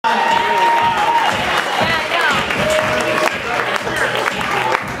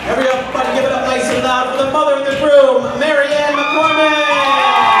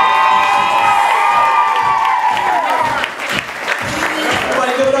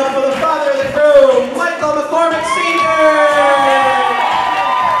McCormick Sr.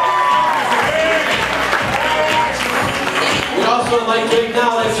 We'd also like to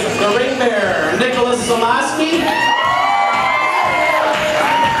acknowledge the ring bearer, Nicholas Zalaski.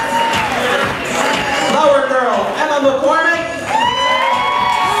 Flower girl, Emma McCormick.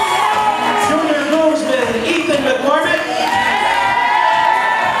 Junior groomsman, Ethan McCormick.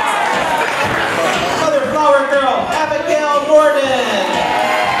 Other flower girl, Abigail Gordon.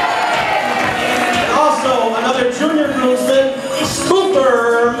 And also another junior groomsman,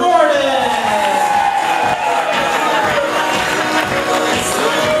 Cooper Gordon.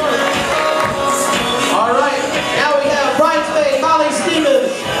 All right, now we have bridesmaid Molly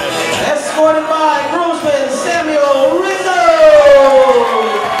Stevens, escorted by groomsman Samuel Rizzo.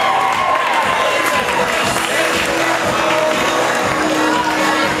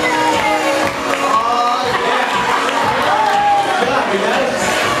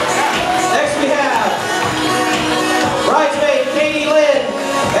 Next we have bridesmaid Katie Lynn,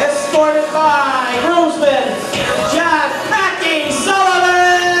 escorted by groomsman John Packing Sullivan.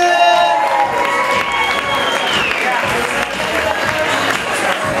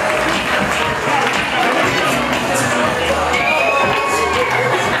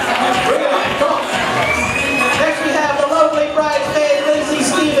 Bring it on, come on. Next we have the lovely bridesmaid Lindsay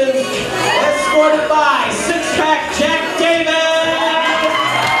Stevens, escorted by six-pack Jack Davis.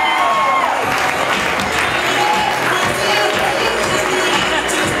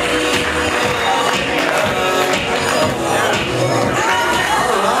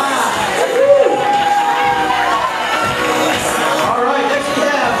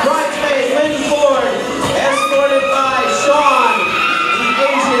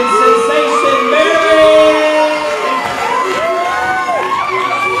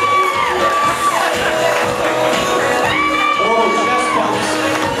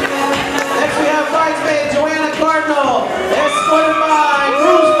 Escorted by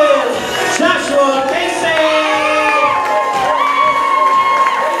groomsman Joshua Casey.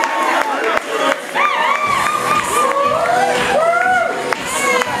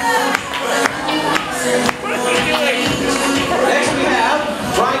 Next we have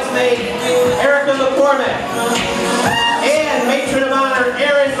bridesmaid Erica McCormick and matron of honor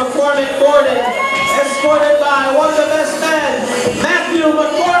Erin McCormick Gordon, escorted by one of the best men, Matthew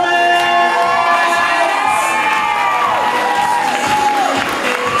McCormick.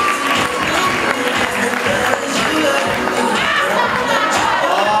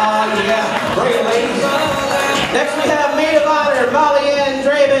 Next we have maid of honor Molly Ann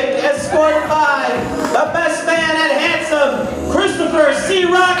Dravick, escorted by the best man and handsome Christopher C.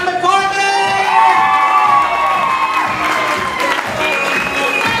 Rock McCormick.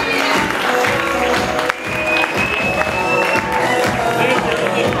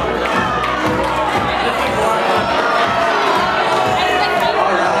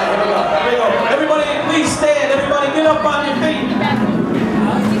 All right, here we go. Everybody please stand. Everybody get up on your feet.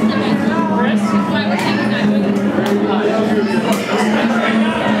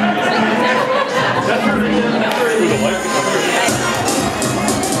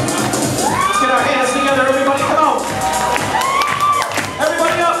 Let's get our hands together, everybody, come on.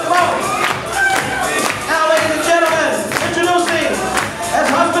 Everybody up, come on. Now, ladies and gentlemen, introducing, as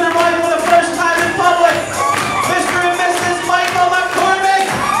husband and wife for the first time in public, Mr. and Mrs. Michael McCormick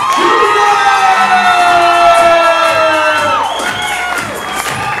Jr.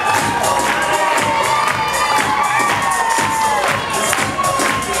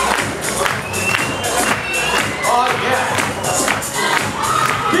 Oh, yeah.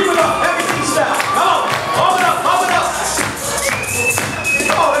 Keep it up.